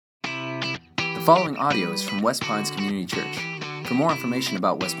The following audio is from West Pines Community Church. For more information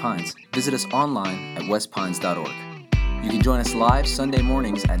about West Pines, visit us online at westpines.org. You can join us live Sunday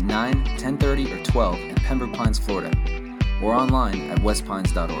mornings at 9, 10:30, or 12 in Pembroke Pines, Florida, or online at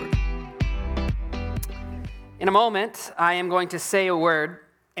westpines.org. In a moment, I am going to say a word,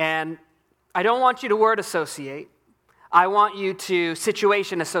 and I don't want you to word associate. I want you to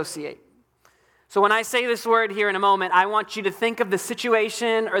situation associate. So when I say this word here in a moment, I want you to think of the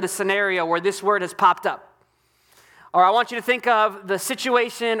situation or the scenario where this word has popped up. Or I want you to think of the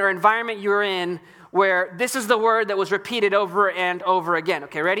situation or environment you're in where this is the word that was repeated over and over again.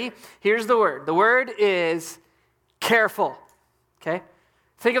 Okay, ready? Here's the word. The word is careful. Okay?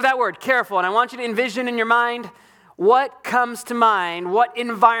 Think of that word, careful. And I want you to envision in your mind what comes to mind, what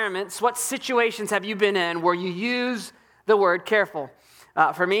environments, what situations have you been in where you use the word careful.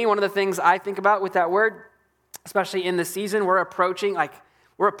 For me, one of the things I think about with that word, especially in the season, we're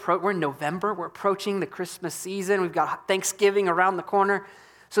in November, we're approaching the Christmas season, we've got Thanksgiving around the corner,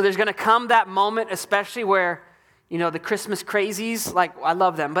 so there's going to come that moment, especially where, the Christmas crazies, I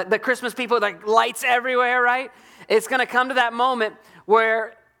love them, but the Christmas people, lights everywhere, right? It's going to come to that moment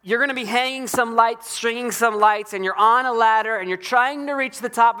where you're going to be hanging some lights, stringing some lights, and you're on a ladder, and you're trying to reach the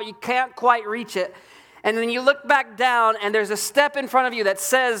top, but you can't quite reach it. And then you look back down, and there's a step in front of you that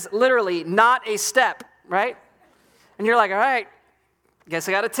says, literally, not a step, right? And you're like, all right, guess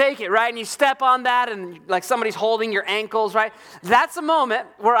I got to take it, right? And you step on that, and like somebody's holding your ankles, right? That's a moment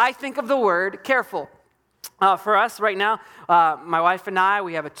where I think of the word careful. For us right now, my wife and I,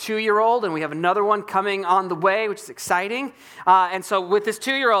 we have a 2-year-old, and we have another one coming on the way, which is exciting. And so with this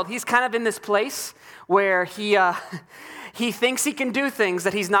 2-year-old, he's kind of in this place where he thinks he can do things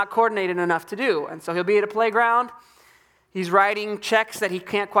that he's not coordinated enough to do. And so he'll be at a playground. He's writing checks that he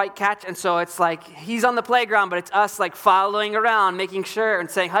can't quite catch. And so it's like he's on the playground, but it's us following around, making sure and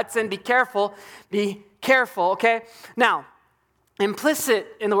saying, Hudson, be careful, okay? Now, implicit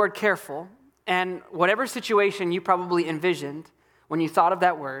in the word careful, and whatever situation you probably envisioned when you thought of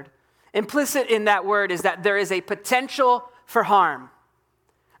that word, implicit in that word is that there is a potential for harm.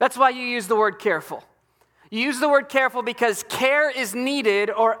 That's why you use the word careful. You use the word careful because care is needed,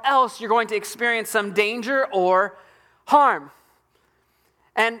 or else you're going to experience some danger or harm.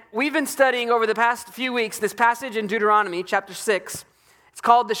 And we've been studying over the past few weeks this passage in Deuteronomy chapter 6. It's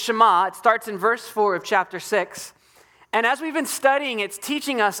called the Shema. It starts in verse 4 of chapter 6. And as we've been studying, it's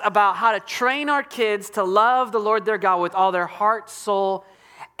teaching us about how to train our kids to love the Lord their God with all their heart, soul,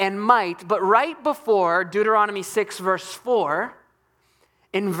 and might. But right before Deuteronomy 6 verse 4,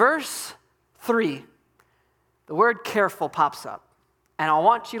 in verse 3, the word careful pops up, and I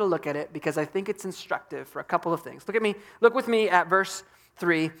want you to look at it because I think it's instructive for a couple of things. Look with me at verse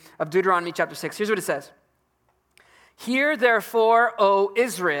 3 of Deuteronomy chapter 6. Here's what it says. Hear therefore, O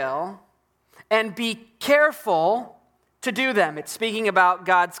Israel, and be careful to do them. It's speaking about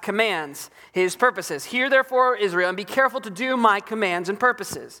God's commands, his purposes. Hear therefore, Israel, and be careful to do my commands and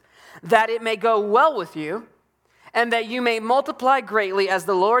purposes, that it may go well with you, and that you may multiply greatly as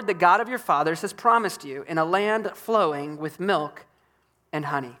the Lord, the God of your fathers, has promised you, in a land flowing with milk and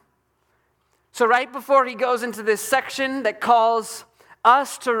honey. So right before he goes into this section that calls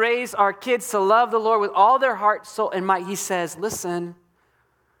us to raise our kids to love the Lord with all their heart, soul, and might, he says, listen,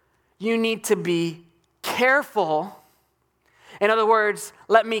 you need to be careful. In other words,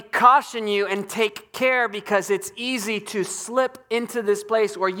 let me caution you and take care, because it's easy to slip into this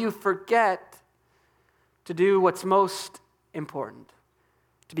place where you forget to do what's most important,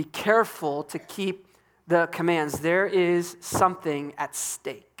 to be careful to keep the commands. There is something at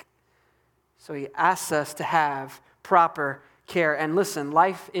stake. So he asks us to have proper care. And listen,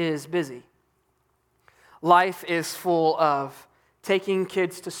 life is busy. Life is full of taking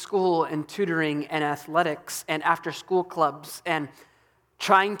kids to school and tutoring and athletics and after-school clubs and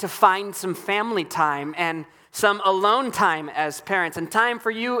trying to find some family time and some alone time as parents, and time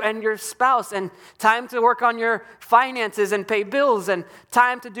for you and your spouse, and time to work on your finances and pay bills, and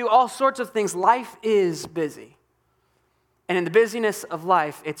time to do all sorts of things. Life is busy. And in the busyness of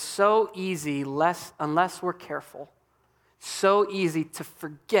life, it's so easy, unless we're careful, so easy to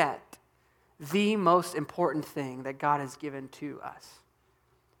forget the most important thing that God has given to us.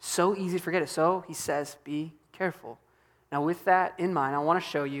 So easy to forget it. So he says, be careful. Now with that in mind, I want to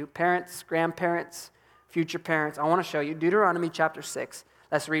show you, parents, grandparents, future parents, I want to show you Deuteronomy chapter 6.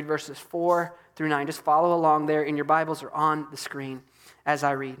 Let's read verses 4 through 9. Just follow along there in your Bibles or on the screen as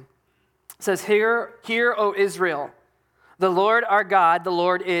I read. It says, Hear, O Israel, the Lord our God, the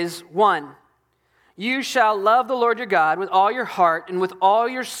Lord is one. You shall love the Lord your God with all your heart and with all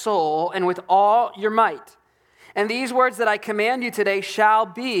your soul and with all your might. And these words that I command you today shall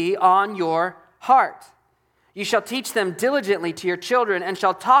be on your heart. You shall teach them diligently to your children, and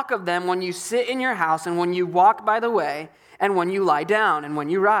shall talk of them when you sit in your house, and when you walk by the way, and when you lie down, and when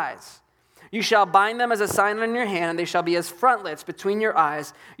you rise. You shall bind them as a sign on your hand, and they shall be as frontlets between your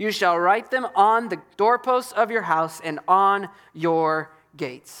eyes. You shall write them on the doorposts of your house and on your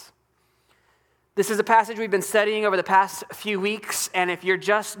gates. This is a passage we've been studying over the past few weeks, and if you're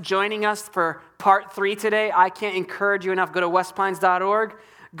just joining us for part 3 today, I can't encourage you enough. Go to westpines.org.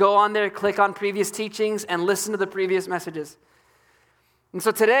 Go on there, click on previous teachings, and listen to the previous messages. And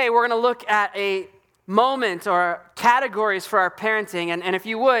so today, we're going to look at a moment or categories for our parenting. And if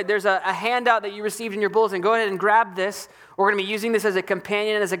you would, there's a handout that you received in your bulletin. Go ahead and grab this. We're going to be using this as a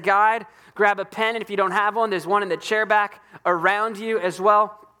companion, as a guide. Grab a pen, and if you don't have one, there's one in the chair back around you as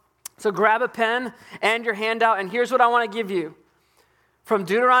well. So grab a pen and your handout, and here's what I want to give you. From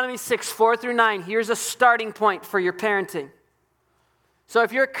Deuteronomy 6, 4 through 9, here's a starting point for your parenting. So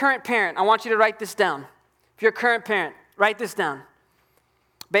if you're a current parent, I want you to write this down. If you're a current parent, write this down.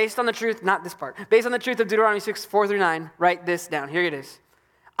 Based on the truth, not this part, based on the truth of Deuteronomy 6, 4 through 9, write this down. Here it is.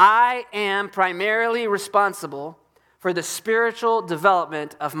 I am primarily responsible for the spiritual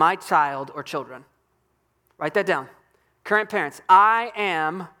development of my child or children. Write that down. Current parents, I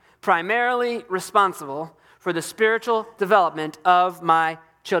am primarily responsible for the spiritual development of my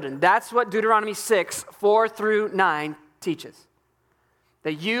children. That's what Deuteronomy 6, 4 through 9 teaches.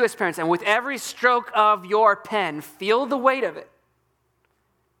 That you as parents, and with every stroke of your pen, feel the weight of it.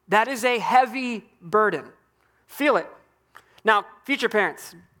 That is a heavy burden. Feel it. Now, future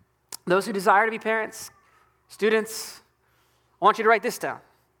parents, those who desire to be parents, students, I want you to write this down.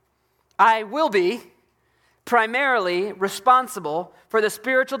 I will be primarily responsible for the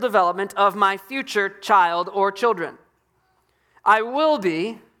spiritual development of my future child or children. I will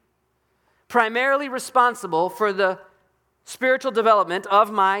be primarily responsible for the spiritual development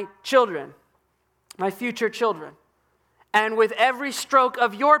of my children, my future children. And with every stroke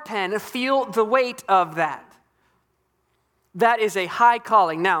of your pen, feel the weight of that. That is a high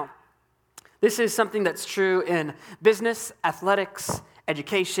calling. Now, this is something that's true in business, athletics,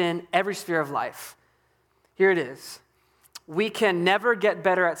 education, every sphere of life. Here it is. We can never get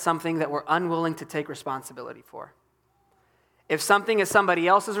better at something that we're unwilling to take responsibility for. If something is somebody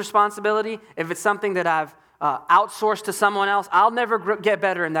else's responsibility, if it's something that I've outsourced to someone else, I'll never get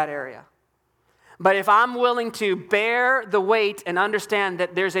better in that area. But if I'm willing to bear the weight and understand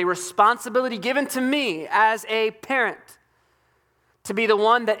that there's a responsibility given to me as a parent to be the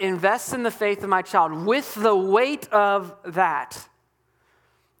one that invests in the faith of my child with the weight of that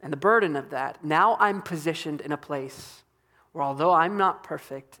and the burden of that, now I'm positioned in a place where although I'm not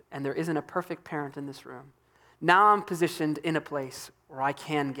perfect and there isn't a perfect parent in this room, now I'm positioned in a place where I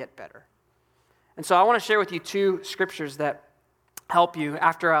can get better. And so I want to share with you 2 scriptures that help you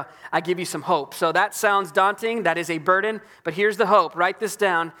after I give you some hope. So that sounds daunting. That is a burden. But here's the hope. Write this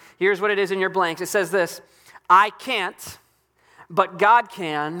down. Here's what it is in your blanks. It says this: I can't, but God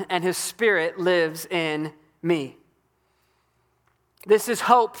can, and His Spirit lives in me. This is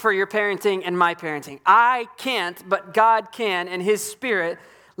hope for your parenting and my parenting. I can't, but God can, and His Spirit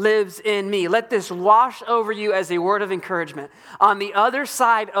lives in me. Let this wash over you as a word of encouragement. On the other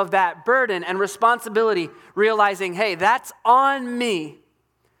side of that burden and responsibility, realizing, hey, that's on me.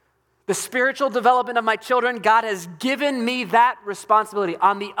 The spiritual development of my children, God has given me that responsibility.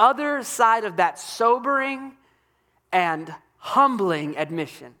 On the other side of that sobering and humbling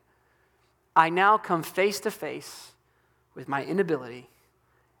admission, I now come face to face with my inability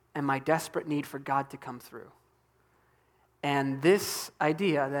and my desperate need for God to come through. And this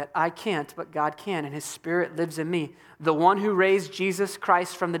idea that I can't, but God can, and His Spirit lives in me. The one who raised Jesus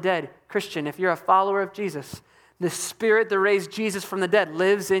Christ from the dead. Christian, if you're a follower of Jesus, the Spirit that raised Jesus from the dead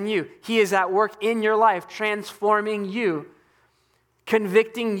lives in you. He is at work in your life, transforming you,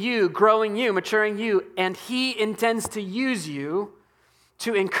 convicting you, growing you, maturing you, and He intends to use you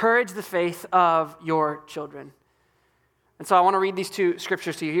to encourage the faith of your children. And so I want to read these 2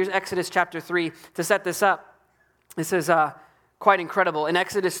 scriptures to you. Here's Exodus chapter 3 to set this up. This is quite incredible. In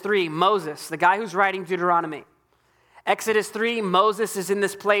Exodus 3, Moses, the guy who's writing Deuteronomy. Exodus 3, Moses is in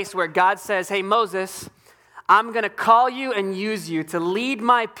this place where God says, hey, Moses, I'm going to call you and use you to lead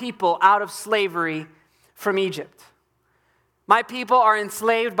my people out of slavery from Egypt. My people are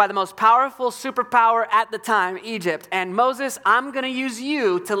enslaved by the most powerful superpower at the time, Egypt. And Moses, I'm going to use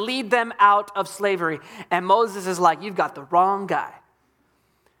you to lead them out of slavery. And Moses is like, you've got the wrong guy.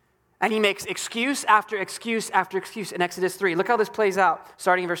 And he makes excuse after excuse after excuse in Exodus 3. Look how this plays out,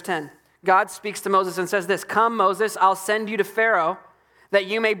 starting in verse 10. God speaks to Moses and says this: Come, Moses, I'll send you to Pharaoh, that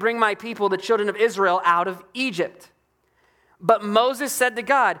you may bring my people, the children of Israel, out of Egypt. But Moses said to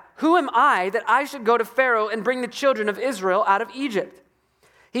God, "Who am I that I should go to Pharaoh and bring the children of Israel out of Egypt?"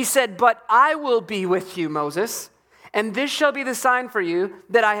 He said, "But I will be with you, Moses, and this shall be the sign for you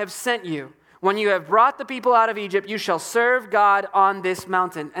that I have sent you. When you have brought the people out of Egypt, you shall serve God on this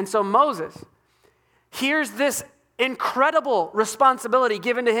mountain." And so Moses hears this incredible responsibility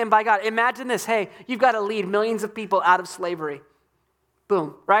given to him by God. Imagine this. Hey, you've got to lead millions of people out of slavery.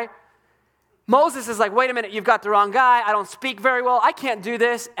 Boom, right? Moses is like, wait a minute, you've got the wrong guy. I don't speak very well. I can't do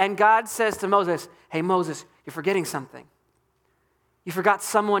this. And God says to Moses, hey, Moses, you're forgetting something. You forgot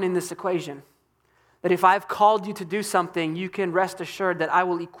someone in this equation. That if I've called you to do something, you can rest assured that I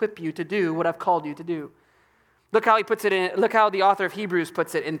will equip you to do what I've called you to do. Look how he puts it in. Look how the author of Hebrews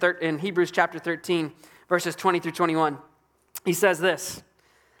puts it in Hebrews chapter 13, verses 20 through 21. He says this,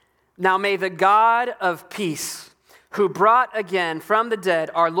 "Now may the God of peace, who brought again from the dead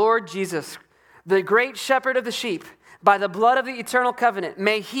our Lord Jesus, the great shepherd of the sheep, by the blood of the eternal covenant,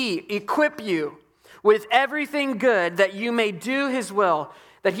 may he equip you with everything good that you may do his will,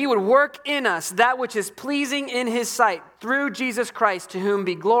 that he would work in us that which is pleasing in his sight, through Jesus Christ, to whom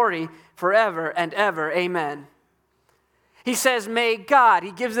be glory forever and ever. Amen." He says, may God,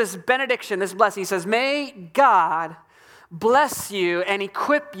 he gives this benediction, this blessing. He says, may God bless you and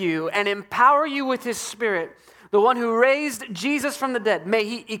equip you and empower you with his Spirit, the one who raised Jesus from the dead. May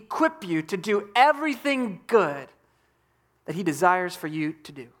he equip you to do everything good that he desires for you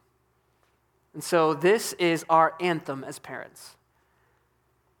to do. And so this is our anthem as parents.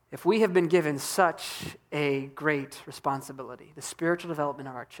 If we have been given such a great responsibility, the spiritual development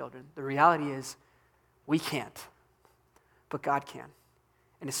of our children, the reality is we can't, but God can.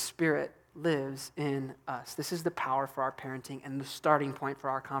 And his Spirit lives in us. This is the power for our parenting and the starting point for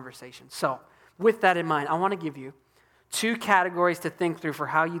our conversation. So, with that in mind, I want to give you 2 categories to think through for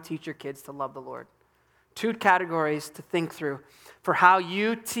how you teach your kids to love the Lord. 2 categories to think through for how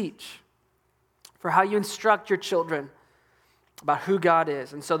you teach, for how you instruct your children about who God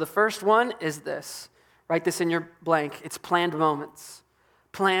is. And so the first one is this. Write this in your blank. It's planned moments.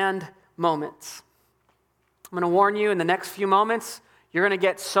 Planned moments. I'm going to warn you, in the next few moments, you're going to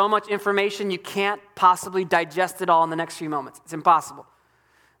get so much information you can't possibly digest it all in the next few moments. It's impossible.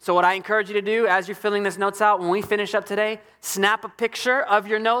 So what I encourage you to do as you're filling this notes out, when we finish up today, snap a picture of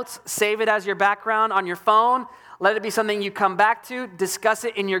your notes, save it as your background on your phone, let it be something you come back to, discuss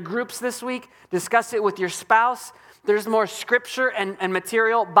it in your groups this week, discuss it with your spouse. There's more scripture and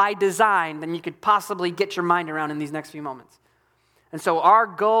material by design than you could possibly get your mind around in these next few moments. And so our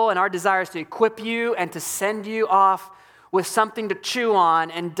goal and our desire is to equip you and to send you off with something to chew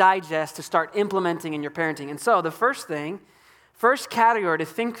on and digest to start implementing in your parenting. And so the first category to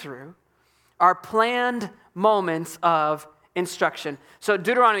think through are planned moments of instruction. So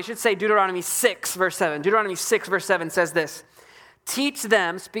Deuteronomy 6, verse 7. Deuteronomy 6, verse 7 says this, "Teach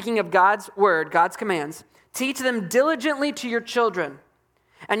them," speaking of God's word, God's commands, "teach them diligently to your children,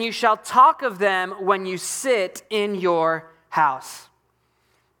 and you shall talk of them when you sit in your house."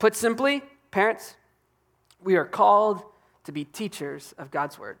 Put simply, parents, we are called to be teachers of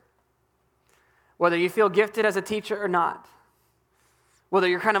God's word. Whether you feel gifted as a teacher or not, whether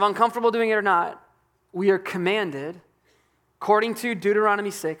you're kind of uncomfortable doing it or not, we are commanded, according to Deuteronomy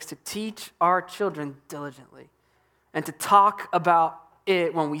 6, to teach our children diligently and to talk about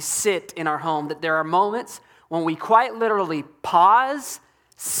it when we sit in our home, that there are moments when we quite literally pause,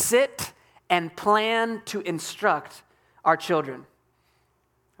 sit, and plan to instruct our children.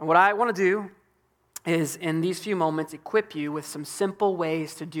 And what I want to do is, in these few moments, equip you with some simple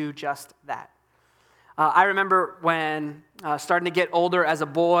ways to do just that. I remember when starting to get older as a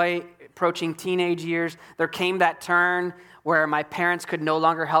boy, approaching teenage years, there came that turn where my parents could no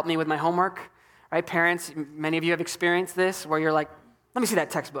longer help me with my homework, right? Parents, many of you have experienced this, where you're like, let me see that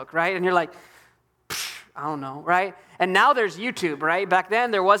textbook, right? And you're like, I don't know, right? And now there's YouTube, right? Back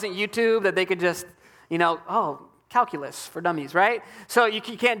then, there wasn't YouTube that they could just, calculus for dummies, right? So you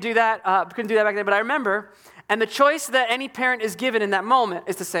can't do that, couldn't do that back then. But I remember, and the choice that any parent is given in that moment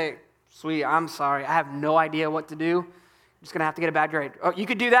is to say, sweetie, I'm sorry, I have no idea what to do. I'm just going to have to get a bad grade. Oh, you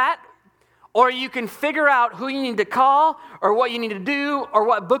could do that, or you can figure out who you need to call, or what you need to do, or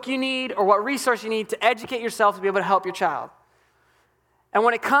what book you need, or what resource you need to educate yourself to be able to help your child. And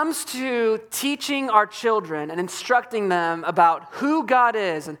when it comes to teaching our children and instructing them about who God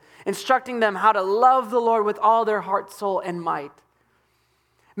is and instructing them how to love the Lord with all their heart, soul, and might,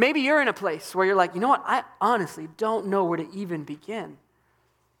 maybe you're in a place where you're like, you know what, I honestly don't know where to even begin.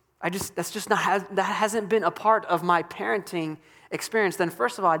 That hasn't been a part of my parenting experience. Then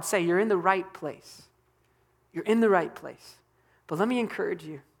first of all, I'd say you're in the right place. You're in the right place. But let me encourage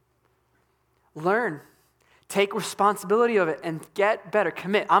you. Learn. take responsibility of it and get better.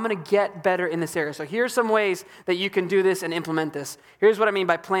 Commit. I'm going to get better in this area. So here's some ways that you can do this and implement this. Here's what I mean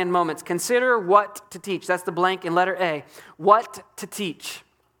by planned moments. Consider what to teach. That's the blank in letter A. What to teach.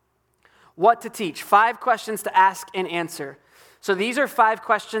 What to teach. 5 questions to ask and answer. So these are 5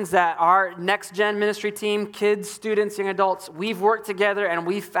 questions that our Next Gen ministry team, kids, students, young adults, we've worked together and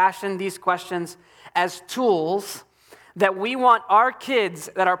we've fashioned these questions as tools that we want our kids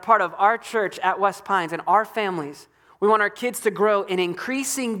that are part of our church at West Pines and our families, we want our kids to grow in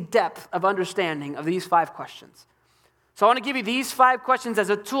increasing depth of understanding of these 5 questions. So I want to give you these 5 questions as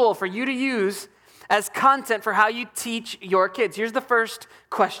a tool for you to use as content for how you teach your kids. Here's the first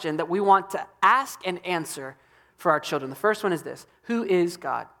question that we want to ask and answer for our children. The first one is this: who is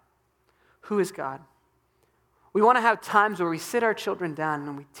God? Who is God? We want to have times where we sit our children down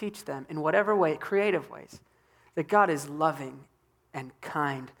and we teach them in whatever way, creative ways, that God is loving and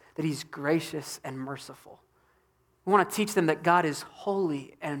kind, that he's gracious and merciful. We want to teach them that God is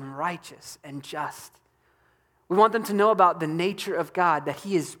holy and righteous and just. We want them to know about the nature of God, that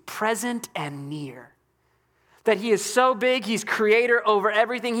he is present and near, that he is so big, he's creator over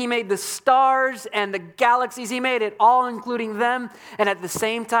everything. He made the stars and the galaxies. He made it all, including them. And at the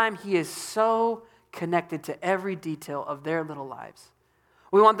same time, he is so connected to every detail of their little lives.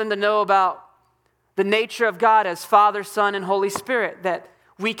 We want them to know about the nature of God as Father, Son, and Holy Spirit, that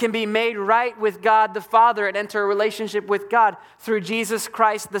we can be made right with God the Father and enter a relationship with God through Jesus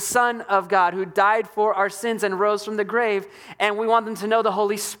Christ, the Son of God, who died for our sins and rose from the grave. And we want them to know the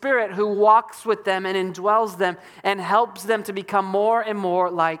Holy Spirit who walks with them and indwells them and helps them to become more and more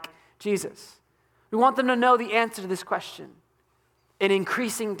like Jesus. We want them to know the answer to this question in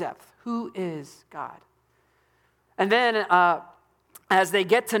increasing depth. Who is God? And then as they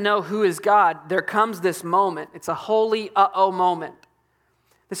get to know who is God, there comes this moment. It's a holy uh-oh moment.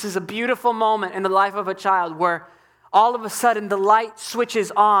 This is a beautiful moment in the life of a child where all of a sudden the light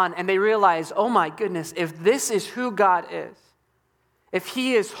switches on and they realize, oh my goodness, if this is who God is, if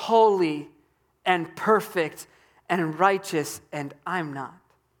he is holy and perfect and righteous and I'm not,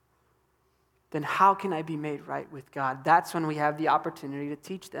 then how can I be made right with God? That's when we have the opportunity to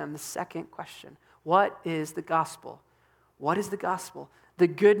teach them the second question. What is the gospel? What is the gospel? The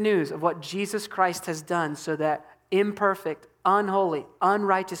good news of what Jesus Christ has done so that imperfect, unholy,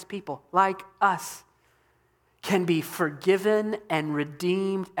 unrighteous people like us can be forgiven and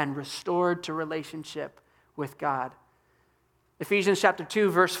redeemed and restored to relationship with God. Ephesians chapter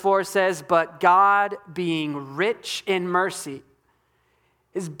 2, verse 4 says, "But God, being rich in mercy,"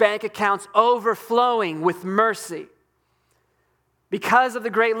 his bank accounts overflowing with mercy, because of the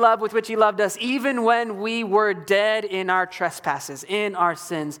great love with which he loved us, even when we were dead in our trespasses, in our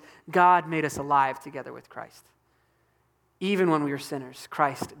sins, God made us alive together with Christ. Even when we were sinners,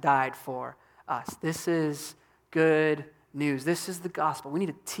 Christ died for us. This is good news. This is the gospel. We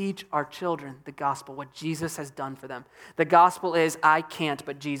need to teach our children the gospel, what Jesus has done for them. The gospel is, I can't,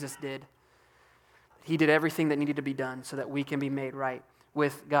 but Jesus did. He did everything that needed to be done so that we can be made right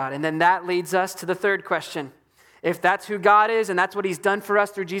with God. And then that leads us to the third question. If that's who God is and that's what he's done for us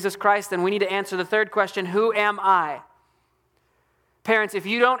through Jesus Christ, then we need to answer the third question: who am I? Parents, if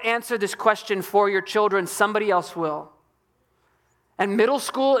you don't answer this question for your children, somebody else will. And middle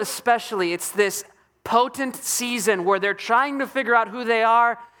school especially, it's this potent season where they're trying to figure out who they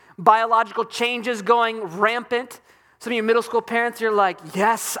are, biological changes going rampant. Some of you middle school parents, you're like,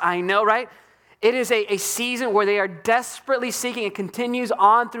 yes, I know, right? It is a season where they are desperately seeking. It continues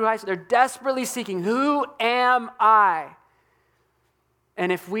on through high school. They're desperately seeking, who am I?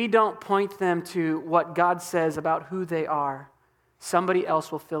 And if we don't point them to what God says about who they are, somebody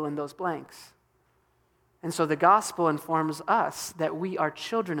else will fill in those blanks. And so the gospel informs us that we are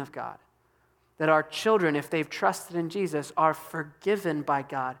children of God, that our children, if they've trusted in Jesus, are forgiven by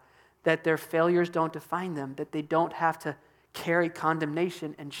God, that their failures don't define them, that they don't have to carry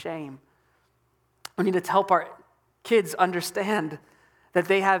condemnation and shame. We need to help our kids understand that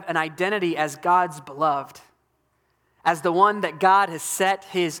they have an identity as God's beloved, as the one that God has set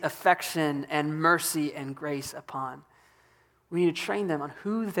his affection and mercy and grace upon. We need to train them on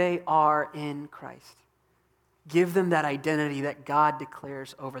who they are in Christ. Give them that identity that God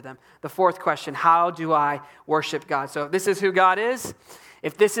declares over them. The fourth question: how do I worship God? So if this is who God is,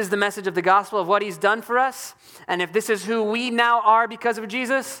 if this is the message of the gospel of what he's done for us, and if this is who we now are because of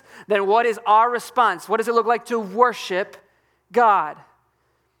Jesus, then what is our response? What does it look like to worship God?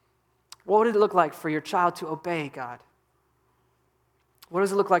 What would it look like for your child to obey God? What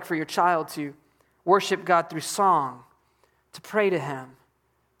does it look like for your child to worship God through song, to pray to him,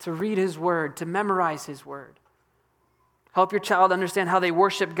 to read his word, to memorize his word? Help your child understand how they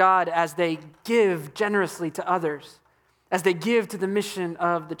worship God as they give generously to others, as they give to the mission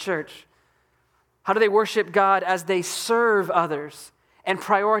of the church. How do they worship God as they serve others and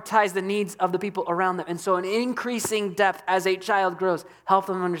prioritize the needs of the people around them? And so in increasing depth as a child grows, help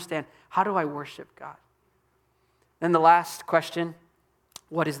them understand, how do I worship God? Then the last question,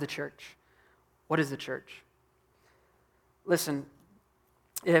 what is the church? What is the church? Listen,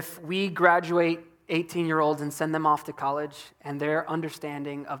 if we graduate 18-year-olds and send them off to college and their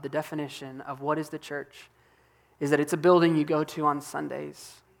understanding of the definition of what is the church is that it's a building you go to on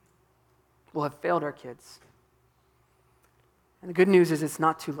Sundays, we'll have failed our kids. And the good news is it's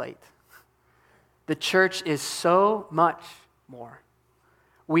not too late. The church is so much more.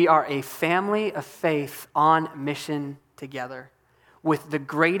 We are a family of faith on mission together with the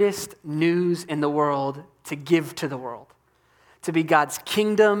greatest news in the world to give to the world, to be God's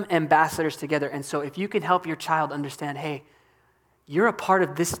kingdom ambassadors together. And so if you can help your child understand, hey, you're a part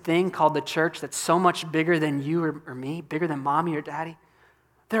of this thing called the church that's so much bigger than you or me, bigger than mommy or daddy.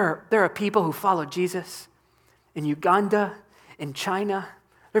 There are people who follow Jesus in Uganda, in China.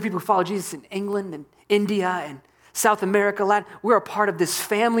 There are people who follow Jesus in England and India and South America, Latin. We're a part of this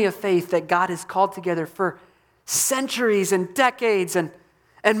family of faith that God has called together for centuries and decades and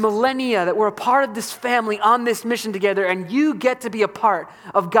millennia, that we're a part of this family on this mission together, and you get to be a part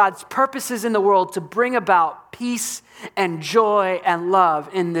of God's purposes in the world to bring about peace and joy and love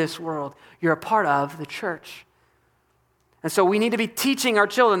in this world. You're a part of the church. And so we need to be teaching our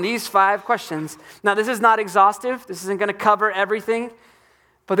children these 5 questions. Now, this is not exhaustive. This isn't going to cover everything,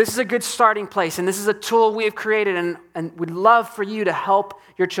 but this is a good starting place, and this is a tool we have created, and we'd love for you to help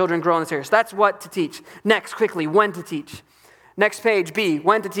your children grow in this area. So that's what to teach. Next, quickly, when to teach. Next page, B,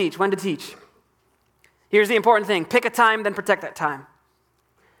 when to teach, when to teach. Here's the important thing. Pick a time, then protect that time.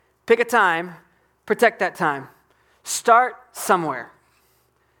 Pick a time, protect that time. Start somewhere.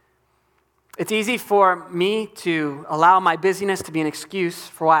 It's easy for me to allow my busyness to be an excuse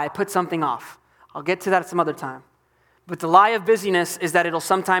for why I put something off. I'll get to that some other time. But the lie of busyness is that it'll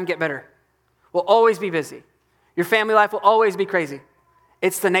sometime get better. We'll always be busy. Your family life will always be crazy.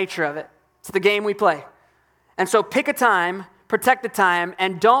 It's the nature of it. It's the game we play. And so pick a time, protect the time,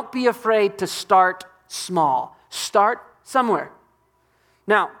 and don't be afraid to start small. Start somewhere.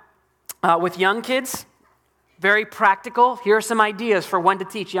 Now, with young kids, very practical, here are some ideas for when to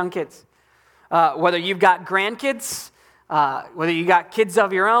teach young kids. Whether you've got grandkids, whether you got kids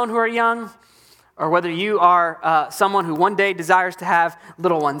of your own who are young, or whether you are someone who one day desires to have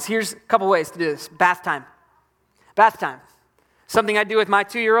little ones. Here's a couple ways to do this. Bath time. Bath time. Something I do with my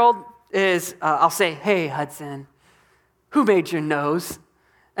 2-year-old is I'll say, hey, Hudson, who made your nose?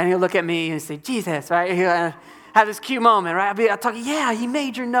 And he'll look at me and say, Jesus, right? He'll have this cute moment, right? I'll talk, yeah, he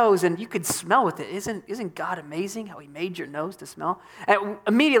made your nose, and you could smell with it. Isn't God amazing how he made your nose to smell? And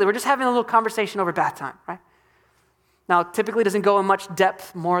immediately, we're just having a little conversation over bath time, right? Now, typically doesn't go in much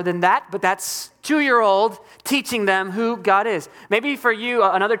depth more than that, but that's 2-year-old teaching them who God is. Maybe for you,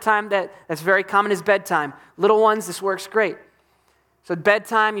 another time that's very common is bedtime. Little ones, this works great. So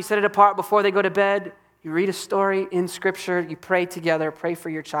bedtime, you set it apart before they go to bed. You read a story in Scripture. You pray together, pray for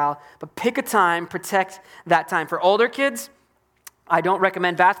your child. But pick a time, protect that time. For older kids, I don't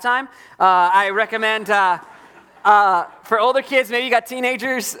recommend bath time. I recommend, for older kids, maybe you got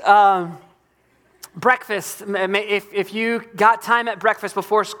teenagers, breakfast. If you got time at breakfast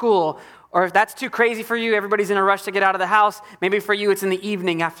before school, or if that's too crazy for you, everybody's in a rush to get out of the house, maybe for you it's in the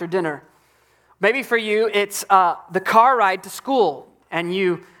evening after dinner. Maybe for you it's the car ride to school, and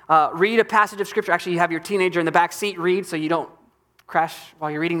you read a passage of Scripture. Actually, you have your teenager in the back seat read so you don't crash while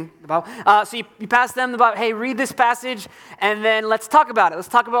you're reading the Bible. So you pass them the Bible, hey, read this passage, and then let's talk about it. Let's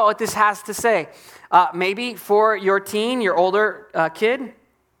talk about what this has to say. Maybe for your teen, your older kid,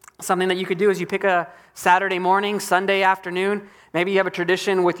 something that you could do is you pick a Saturday morning, Sunday afternoon. Maybe you have a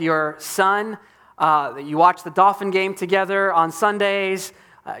tradition with your son that you watch the Dolphin game together on Sundays.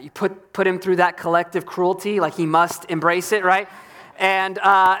 You put him through that collective cruelty, like he must embrace it, right? And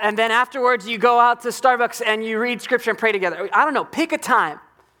then afterwards, you go out to Starbucks and you read Scripture and pray together. I don't know, pick a time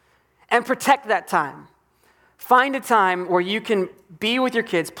and protect that time. Find a time where you can be with your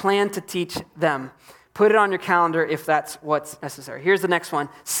kids, plan to teach them. Put it on your calendar if that's what's necessary. Here's the next one.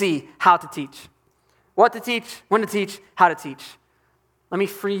 C, how to teach. What to teach, when to teach, how to teach. Let me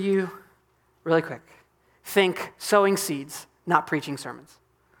free you really quick. Think sowing seeds, not preaching sermons.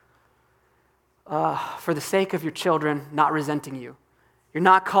 For the sake of your children not resenting you. You're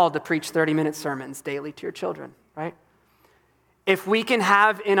not called to preach 30-minute sermons daily to your children, right? If we can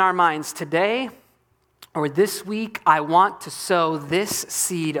have in our minds today or this week, I want to sow this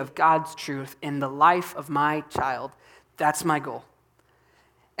seed of God's truth in the life of my child, That's my goal.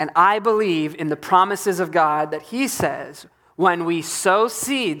 And I believe in the promises of God that he says when we sow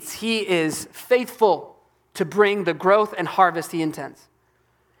seeds, he is faithful to bring the growth and harvest he intends.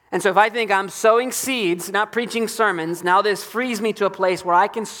 And so if I think I'm sowing seeds, not preaching sermons, now this frees me to a place where I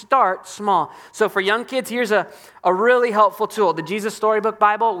can start small. So for young kids, here's a really helpful tool. The Jesus Storybook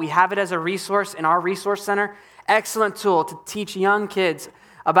Bible, we have it as a resource in our resource center. Excellent tool to teach young kids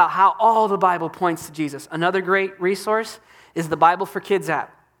about how all the Bible points to Jesus. Another great resource is the Bible for Kids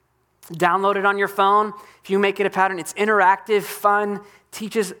app. Download it on your phone. If you make it a pattern, it's interactive, fun,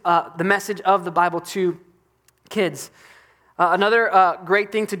 teaches the message of the Bible to kids. Another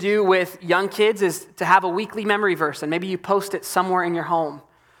great thing to do with young kids is to have a weekly memory verse, and maybe you post it somewhere in your home,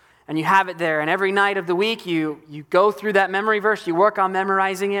 and you have it there, and every night of the week you go through that memory verse, you work on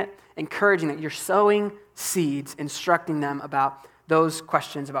memorizing it, encouraging it. You're sowing seeds, instructing them about those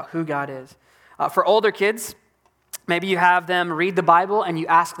questions about who God is. For older kids, maybe you have them read the Bible, and you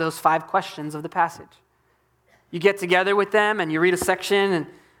ask those 5 questions of the passage. You get together with them, and you read a section, and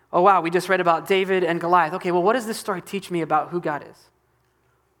oh, wow, we just read about David and Goliath. Okay, well, what does this story teach me about who God is?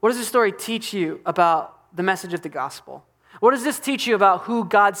 What does this story teach you about the message of the gospel? What does this teach you about who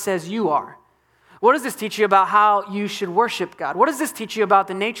God says you are? What does this teach you about how you should worship God? What does this teach you about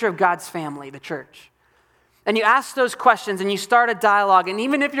the nature of God's family, the church? And you ask those questions, and you start a dialogue, and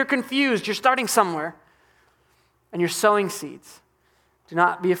even if you're confused, you're starting somewhere, and you're sowing seeds. Do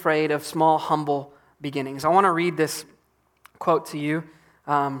not be afraid of small, humble beginnings. I want to read this quote to you.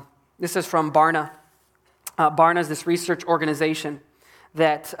 This is from Barna. Barna is this research organization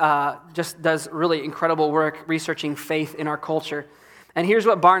that just does really incredible work researching faith in our culture. And here's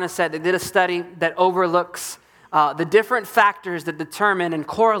what Barna said. They did a study that overlooks the different factors that determine and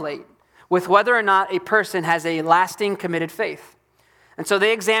correlate with whether or not a person has a lasting committed faith. And so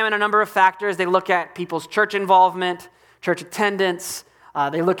they examine a number of factors. They look at people's church involvement, church attendance.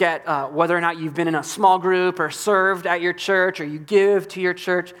 They look at whether or not you've been in a small group or served at your church or you give to your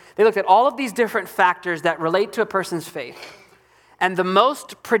church. They looked at all of these different factors that relate to a person's faith. And the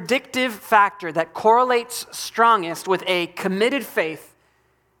most predictive factor that correlates strongest with a committed faith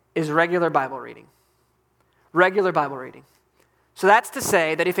is regular Bible reading. Regular Bible reading. So that's to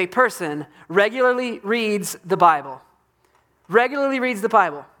say that if a person regularly reads the Bible,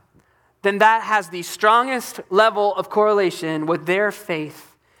 then that has the strongest level of correlation with their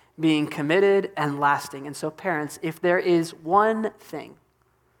faith being committed and lasting. And so parents, if there's one thing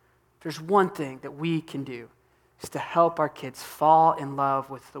that we can do, is to help our kids fall in love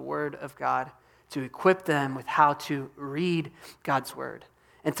with the Word of God, to equip them with how to read God's Word,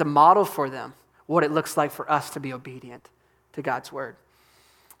 and to model for them what it looks like for us to be obedient to God's Word.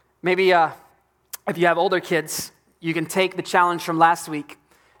 Maybe if you have older kids, you can take the challenge from last week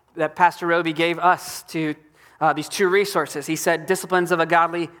that Pastor Roby gave us to these 2 resources. He said, disciplines of a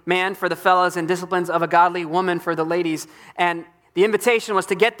godly man for the fellas and disciplines of a godly woman for the ladies. And the invitation was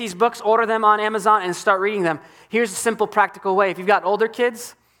to get these books, order them on Amazon, and start reading them. Here's a simple, practical way. If you've got older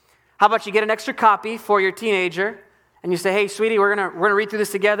kids, how about you get an extra copy for your teenager, and you say, hey, sweetie, we're gonna read through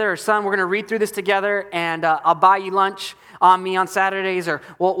this together, or son, we're gonna read through this together, and I'll buy you lunch on me on Saturdays, or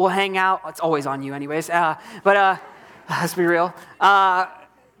we'll hang out. It's always on you anyways, but let's be real.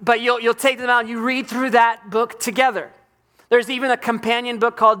 But you'll take them out and you read through that book together. There's even a companion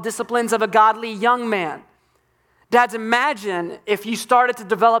book called Disciplines of a Godly Young Man. Dads, imagine if you started to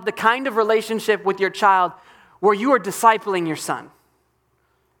develop the kind of relationship with your child where you are discipling your son.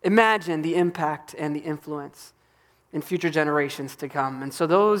 Imagine the impact and the influence in future generations to come. And so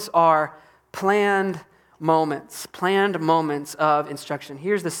those are planned moments of instruction.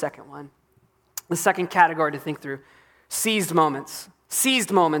 Here's the second one. The second category to think through, seized moments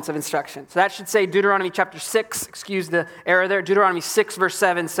of instruction. So that should say Deuteronomy chapter 6, excuse the error there. Deuteronomy 6 verse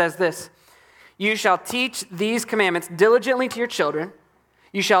 7 says this: you shall teach these commandments diligently to your children.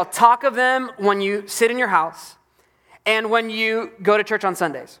 You shall talk of them when you sit in your house and when you go to church on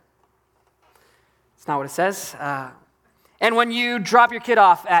Sundays. It's not what it says. And when you drop your kid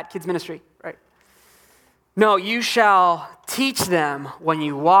off at kids ministry, right? No, you shall teach them when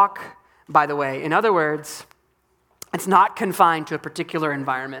you walk by the way. In other words, it's not confined to a particular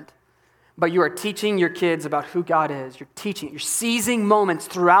environment, but you are teaching your kids about who God is. You're seizing moments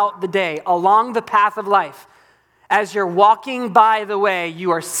throughout the day along the path of life. As you're walking by the way,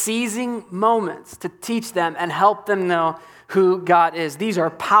 you are seizing moments to teach them and help them know who God is. These are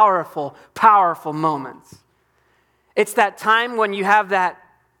powerful, powerful moments. It's that time when you have that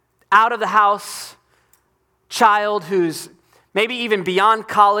out of the house child who's maybe even beyond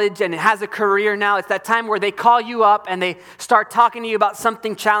college and has a career now. It's that time where they call you up and they start talking to you about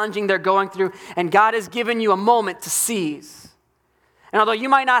something challenging they're going through, and God has given you a moment to seize. And although you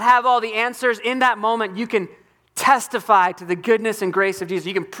might not have all the answers in that moment, you can testify to the goodness and grace of Jesus.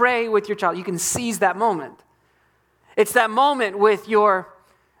 You can pray with your child. You can seize that moment. It's that moment with your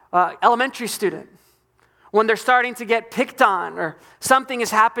elementary student when they're starting to get picked on or something is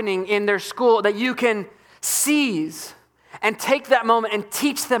happening in their school that you can seize and take that moment and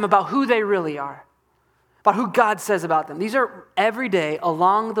teach them about who they really are, about who God says about them. These are everyday,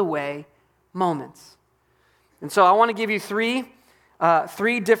 along the way moments. And so I want to give you three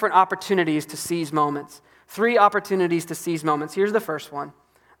different opportunities to seize moments. 3 opportunities to seize moments. Here's the first one.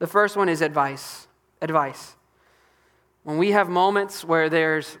 The first one is advice. Advice. When we have moments where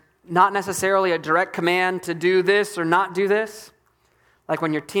there's not necessarily a direct command to do this or not do this, like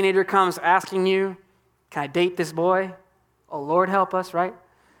when your teenager comes asking you, can I date this boy? Oh, Lord, help us, right?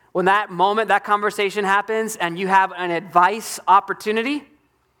 When that moment, that conversation happens and you have an advice opportunity,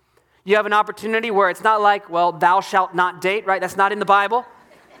 you have an opportunity where it's not like, well, thou shalt not date, right? That's not in the Bible,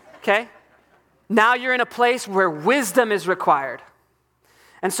 okay? Now you're in a place where wisdom is required.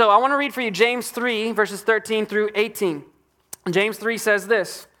 And so I want to read for you James 3, verses 13 through 18. James 3 says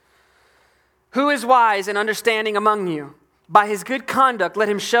this, "Who is wise and understanding among you? By his good conduct, let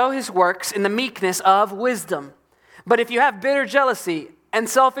him show his works in the meekness of wisdom. But if you have bitter jealousy and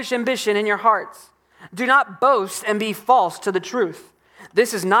selfish ambition in your hearts, do not boast and be false to the truth.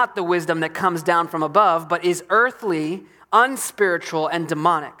 This is not the wisdom that comes down from above, but is earthly, unspiritual, and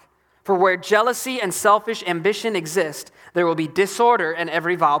demonic. For where jealousy and selfish ambition exist, there will be disorder and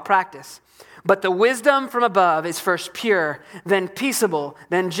every vile practice. But the wisdom from above is first pure, then peaceable,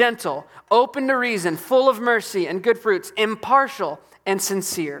 then gentle, open to reason, full of mercy and good fruits, impartial and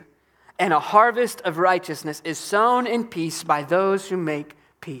sincere. And a harvest of righteousness is sown in peace by those who make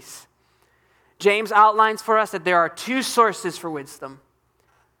peace." James outlines for us that there are 2 sources for wisdom.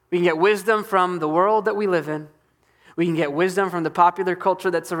 We can get wisdom from the world that we live in. We can get wisdom from the popular culture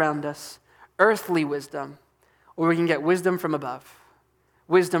that's around us, earthly wisdom, or we can get wisdom from above,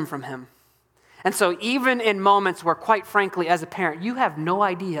 wisdom from him. And so even in moments where, quite frankly, as a parent, you have no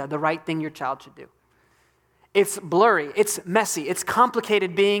idea the right thing your child should do. It's blurry, it's messy, it's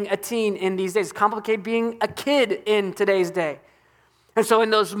complicated being a teen in these days. It's complicated being a kid in today's day. And so in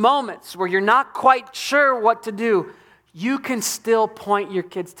those moments where you're not quite sure what to do, you can still point your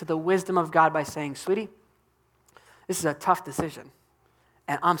kids to the wisdom of God by saying, "Sweetie, this is a tough decision,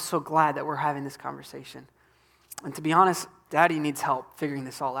 and I'm so glad that we're having this conversation. And to be honest, Daddy needs help figuring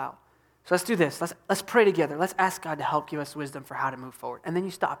this all out. So let's do this. Let's pray together. Let's ask God to help give us wisdom for how to move forward." And then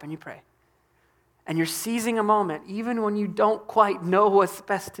you stop and you pray. And you're seizing a moment, even when you don't quite know what's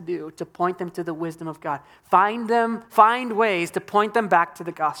best to do, to point them to the wisdom of God. Find ways to point them back to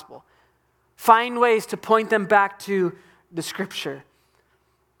the gospel. Find ways to point them back to the scripture,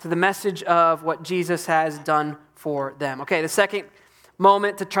 to the message of what Jesus has done for them. Okay, the second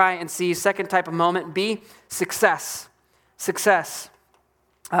moment to try and seize, second type of moment, B, success. Success.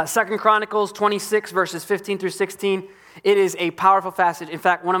 2 Chronicles 26, verses 15 through 16. It is a powerful passage. In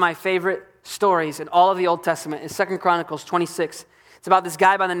fact, one of my favorite stories in all of the Old Testament is 2 Chronicles 26. It's about this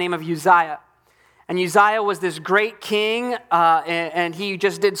guy by the name of Uzziah. And Uzziah was this great king, and he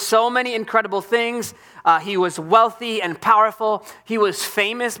just did so many incredible things. He was wealthy and powerful. He was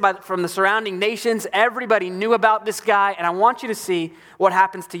famous from the surrounding nations. Everybody knew about this guy. And I want you to see what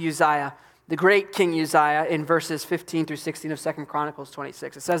happens to Uzziah, the great King Uzziah, in verses 15 through 16 of 2 Chronicles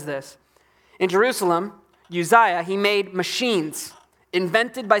 26. It says this, "In Jerusalem, Uzziah, he made machines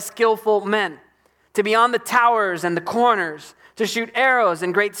invented by skillful men to be on the towers and the corners, to shoot arrows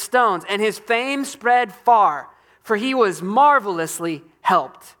and great stones. And his fame spread far, for he was marvelously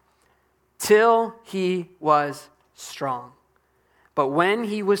helped, till he was strong. But when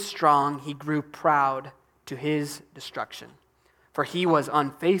he was strong, he grew proud to his destruction. For he was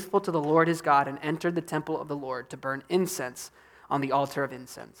unfaithful to the Lord his God and entered the temple of the Lord to burn incense on the altar of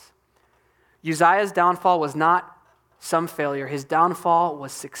incense." Uzziah's downfall was not some failure. His downfall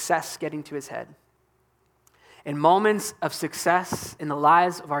was success getting to his head. In moments of success in the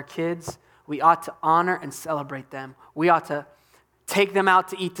lives of our kids, we ought to honor and celebrate them. We ought to take them out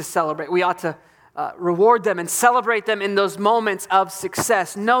to eat to celebrate. We ought to reward them and celebrate them in those moments of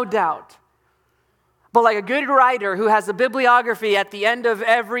success, no doubt. But like a good writer who has a bibliography at the end of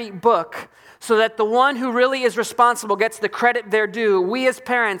every book, so that the one who really is responsible gets the credit they're due, we as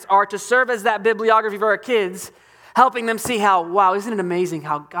parents are to serve as that bibliography for our kids, helping them see how, wow, isn't it amazing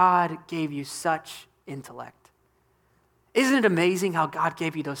how God gave you such intellect? Isn't it amazing how God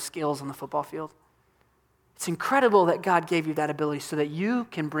gave you those skills on the football field? It's incredible that God gave you that ability so that you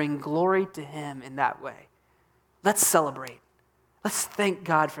can bring glory to him in that way. Let's celebrate. Let's thank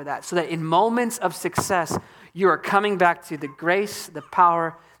God for that, so that in moments of success, you are coming back to the grace, the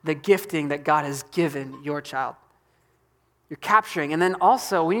power, the gifting that God has given your child. You're capturing. And then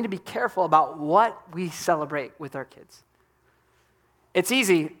also, we need to be careful about what we celebrate with our kids. It's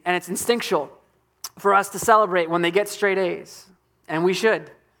easy and it's instinctual for us to celebrate when they get straight A's, and we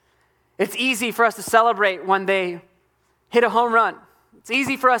should. It's easy for us to celebrate when they hit a home run. It's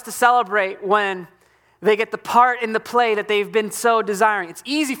easy for us to celebrate when they get the part in the play that they've been so desiring. It's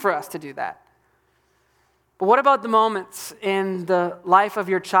easy for us to do that. But what about the moments in the life of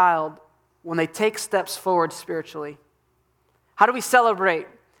your child when they take steps forward spiritually? How do we celebrate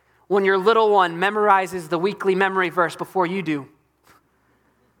when your little one memorizes the weekly memory verse before you do?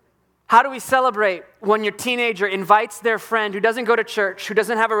 How do we celebrate when your teenager invites their friend who doesn't go to church, who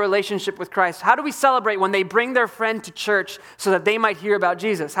doesn't have a relationship with Christ? How do we celebrate when they bring their friend to church so that they might hear about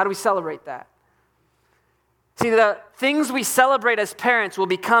Jesus? How do we celebrate that? See, the things we celebrate as parents will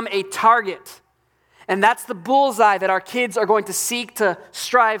become a target, and that's the bullseye that our kids are going to seek to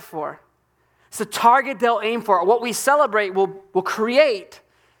strive for. It's the target they'll aim for. What we celebrate will create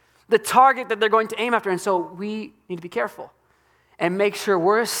the target that they're going to aim after, and so we need to be careful and make sure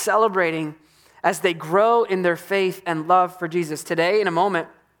we're celebrating as they grow in their faith and love for Jesus. Today, in a moment,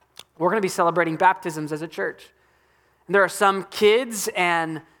 we're going to be celebrating baptisms as a church. And there are some kids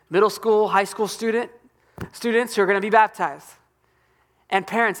and middle school, high school students who are going to be baptized. And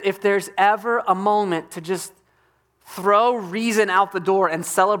parents, if there's ever a moment to just throw reason out the door and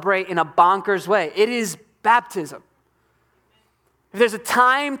celebrate in a bonkers way, it is baptism. If there's a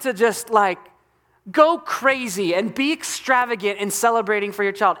time to just go crazy and be extravagant in celebrating for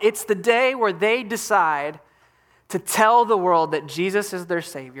your child, it's the day where they decide to tell the world that Jesus is their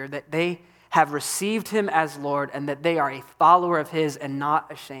Savior, that they have received him as Lord, and that they are a follower of his and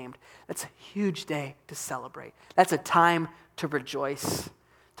not ashamed. That's a huge day to celebrate. That's a time to rejoice,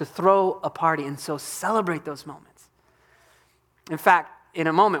 to throw a party, and so celebrate those moments. In fact, in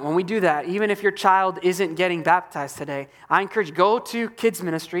a moment, when we do that, even if your child isn't getting baptized today, I encourage you, go to kids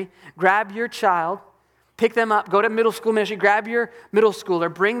ministry, grab your child, pick them up, go to middle school ministry, grab your middle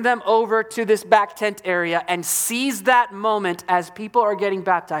schooler, bring them over to this back tent area and seize that moment as people are getting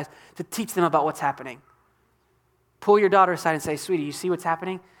baptized to teach them about what's happening. Pull your daughter aside and say, sweetie, you see what's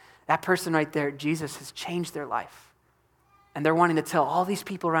happening? That person right there, Jesus, has changed their life. And they're wanting to tell all these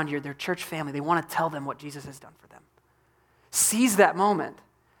people around here, their church family, they want to tell them what Jesus has done for them. Seize that moment.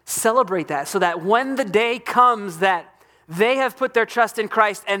 Celebrate that so that when the day comes that they have put their trust in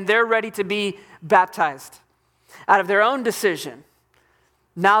Christ and they're ready to be baptized out of their own decision,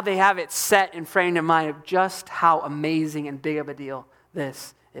 now they have it set and framed in mind of just how amazing and big of a deal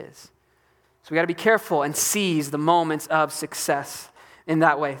this is. So we got to be careful and seize the moments of success in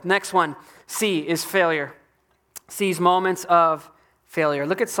that way. Next one, C, is failure. Seize moments of failure.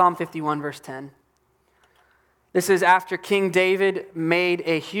 Look at Psalm 51, verse 10. This is after King David made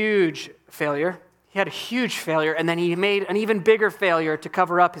a huge failure. He had a huge failure, and then he made an even bigger failure to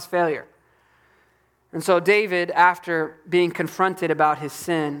cover up his failure. And so David, after being confronted about his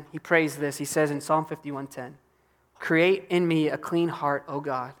sin, he prays this. He says in Psalm 51:10, "Create in me a clean heart, O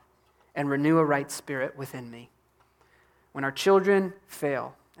God, and renew a right spirit within me." When our children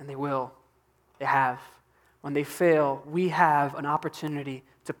fail, and they will, they have, when they fail, we have an opportunity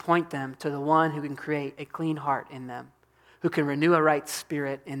to point them to the one who can create a clean heart in them, who can renew a right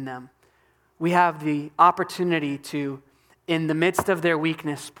spirit in them. We have the opportunity to, in the midst of their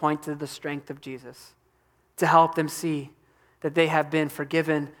weakness, point to the strength of Jesus, to help them see that they have been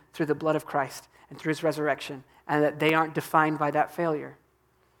forgiven through the blood of Christ and through his resurrection, and that they aren't defined by that failure.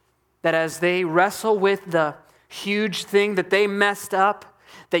 That as they wrestle with the huge thing that they messed up,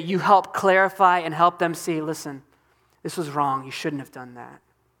 that you help clarify and help them see, listen, this was wrong, you shouldn't have done that.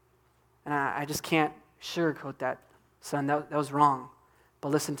 And I just can't sugarcoat that, son, that was wrong. But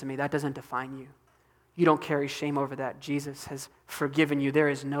listen to me, that doesn't define you. You don't carry shame over that. Jesus has forgiven you. There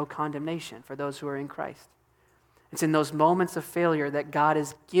is no condemnation for those who are in Christ. It's in those moments of failure that God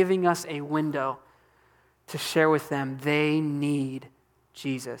is giving us a window to share with them they need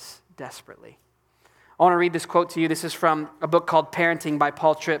Jesus desperately. I want to read this quote to you. This is from a book called Parenting by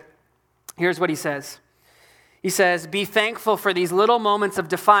Paul Tripp. Here's what he says. He says, "Be thankful for these little moments of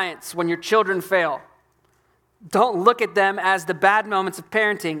defiance when your children fail. Don't look at them as the bad moments of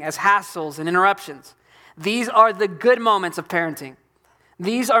parenting, as hassles and interruptions. These are the good moments of parenting.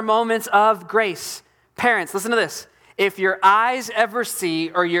 These are moments of grace. Parents, listen to this. If your eyes ever see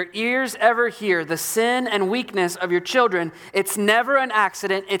or your ears ever hear the sin and weakness of your children, it's never an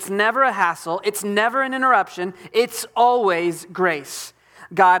accident, it's never a hassle, it's never an interruption, it's always grace.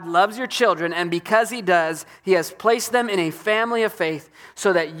 God loves your children, and because he does, he has placed them in a family of faith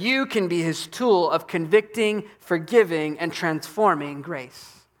so that you can be his tool of convicting, forgiving, and transforming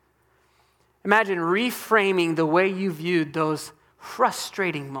grace. Imagine reframing the way you viewed those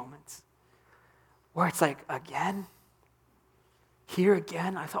frustrating moments where it's like, again? Here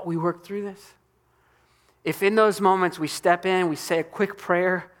again? I thought we worked through this. If in those moments we step in, we say a quick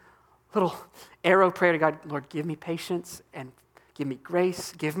prayer, little arrow prayer to God, Lord, give me patience and give me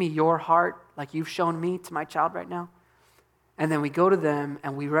grace, give me your heart like you've shown me to my child right now. And then we go to them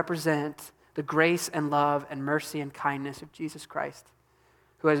and we represent the grace and love and mercy and kindness of Jesus Christ,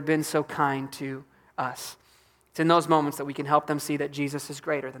 who has been so kind to us. It's in those moments that we can help them see that Jesus is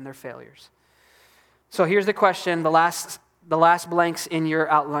greater than their failures. So here's the question, the last blanks in your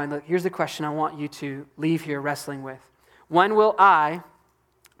outline. Here's the question I want you to leave here wrestling with. When will I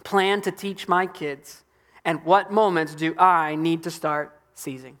plan to teach my kids, and what moments do I need to start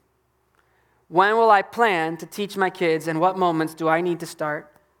seizing? When will I plan to teach my kids, and what moments do I need to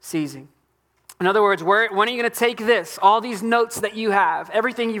start seizing? In other words, when are you going to take this, all these notes that you have,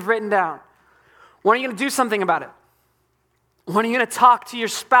 everything you've written down? When are you going to do something about it? When are you going to talk to your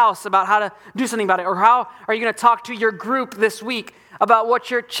spouse about how to do something about it? Or how are you going to talk to your group this week about what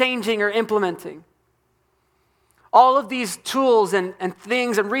you're changing or implementing? All of these tools and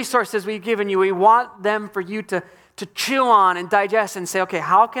things and resources we've given you, we want them for you to chew on and digest and say, okay,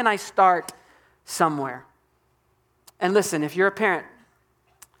 how can I start somewhere? And listen, if you're a parent,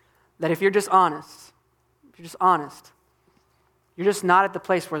 that if you're just honest, you're just not at the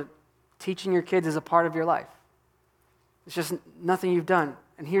place where teaching your kids is a part of your life. It's just nothing you've done.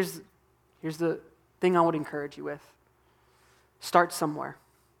 And here's the thing I would encourage you with. Start somewhere.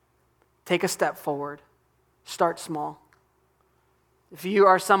 Take a step forward. Start small. If you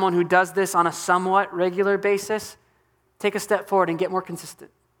are someone who does this on a somewhat regular basis, take a step forward and get more consistent.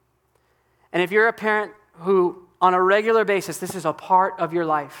 And if you're a parent who, on a regular basis, this is a part of your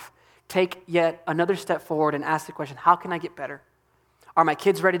life, take yet another step forward and ask the question, how can I get better? Are my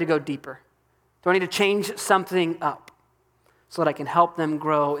kids ready to go deeper? Do I need to change something up so that I can help them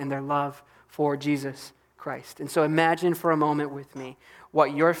grow in their love for Jesus Christ? And so imagine for a moment with me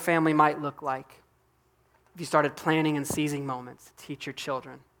what your family might look like if you started planning and seizing moments to teach your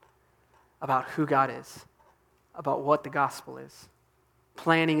children about who God is, about what the gospel is.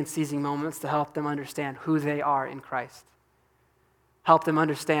 Planning and seizing moments to help them understand who they are in Christ. Help them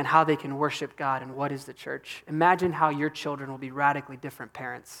understand how they can worship God and what is the church. Imagine how your children will be radically different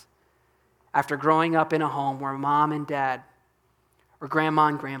parents after growing up in a home where mom and dad or grandma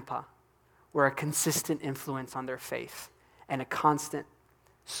and grandpa were a consistent influence on their faith and a constant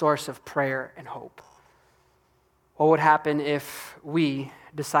source of prayer and hope. What would happen if we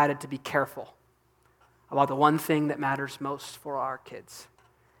decided to be careful about the one thing that matters most for our kids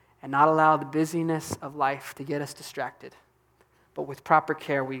and not allow the busyness of life to get us distracted, but with proper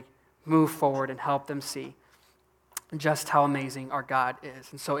care we move forward and help them see just how amazing our God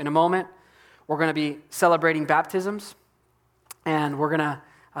is. And so in a moment, we're going to be celebrating baptisms, and we're going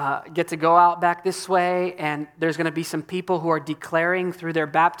to get to go out back this way, and there's going to be some people who are declaring through their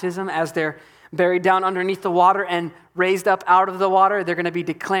baptism as they're buried down underneath the water and raised up out of the water, they're going to be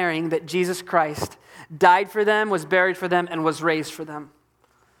declaring that Jesus Christ died for them, was buried for them, and was raised for them.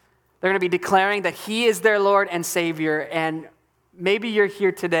 They're going to be declaring that he is their Lord and Savior, and maybe you're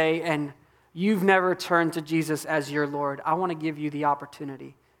here today and you've never turned to Jesus as your Lord. I want to give you the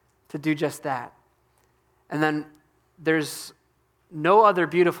opportunity to do just that. And then there's no other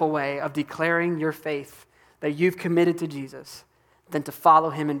beautiful way of declaring your faith that you've committed to Jesus than to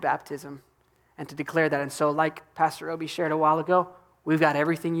follow him in baptism and to declare that. And so like Pastor Obi shared a while ago, we've got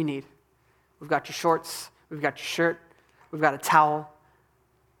everything you need. We've got your shorts, we've got your shirt, we've got a towel.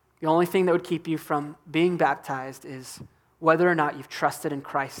 The only thing that would keep you from being baptized is whether or not you've trusted in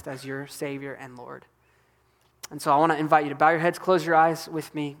Christ as your Savior and Lord. And so I want to invite you to bow your heads, close your eyes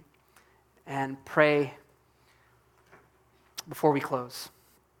with me, and pray before we close.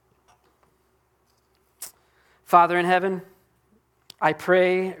 Father in heaven, I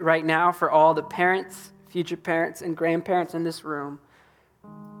pray right now for all the parents, future parents, and grandparents in this room,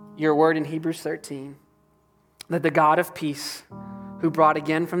 your word in Hebrews 13, that the God of peace, who brought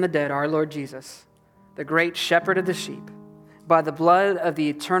again from the dead our Lord Jesus, the great shepherd of the sheep, by the blood of the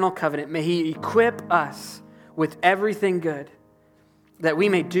eternal covenant, may he equip us with everything good, that we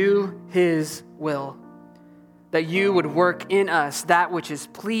may do his will. that you would work in us that which is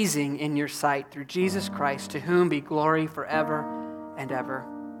pleasing in your sight through Jesus Christ, to whom be glory forever and ever.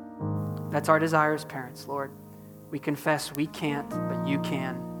 That's our desire as parents, Lord. We confess we can't, but you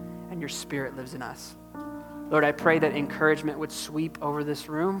can, and your Spirit lives in us. Lord, I pray that encouragement would sweep over this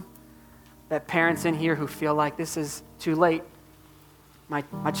room, that parents in here who feel like this is too late, my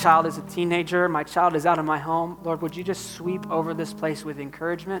child is a teenager, my child is out of my home, Lord, would you just sweep over this place with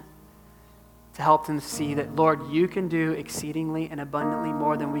encouragement to help them see that, Lord, you can do exceedingly and abundantly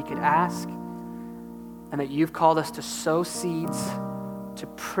more than we could ask, and that you've called us to sow seeds, to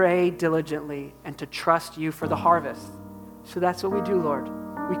pray diligently, and to trust you for the harvest. So that's what we do, Lord.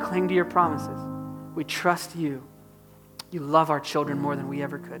 We cling to your promises. We trust you. You love our children more than we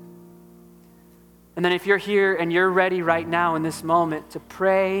ever could. And then if you're here and you're ready right now in this moment to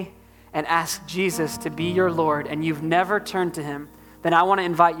pray and ask Jesus to be your Lord, and you've never turned to him, then I want to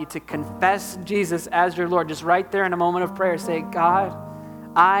invite you to confess Jesus as your Lord. Just right there in a moment of prayer, say, God,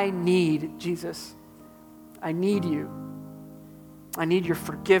 I need Jesus. I need you. I need your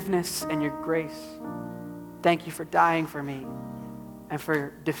forgiveness and your grace. Thank you for dying for me and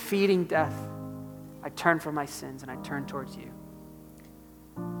for defeating death. I turn from my sins and I turn towards you.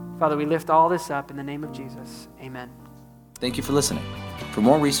 Father, we lift all this up in the name of Jesus. Amen. Thank you for listening. For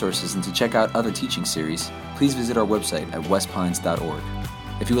more resources and to check out other teaching series, please visit our website at westpines.org.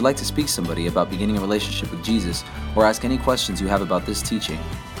 If you would like to speak to somebody about beginning a relationship with Jesus or ask any questions you have about this teaching,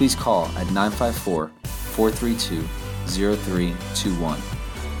 please call at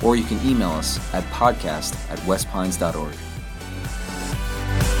 954-432-0321. Or you can email us at podcast@westpines.org.